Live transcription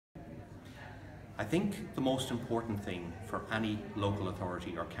I think the most important thing for any local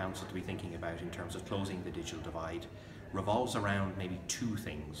authority or council to be thinking about in terms of closing the digital divide revolves around maybe two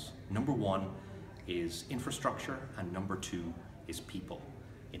things. Number one is infrastructure, and number two is people.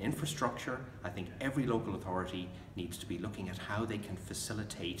 In infrastructure, I think every local authority needs to be looking at how they can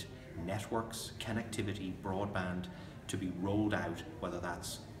facilitate networks, connectivity, broadband to be rolled out, whether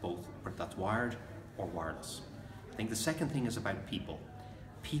that's wired or wireless. I think the second thing is about people.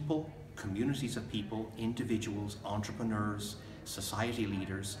 People, communities of people, individuals, entrepreneurs, society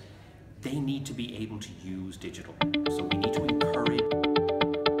leaders, they need to be able to use digital. So we need to encourage.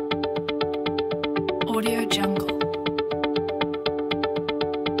 Audio Jungle.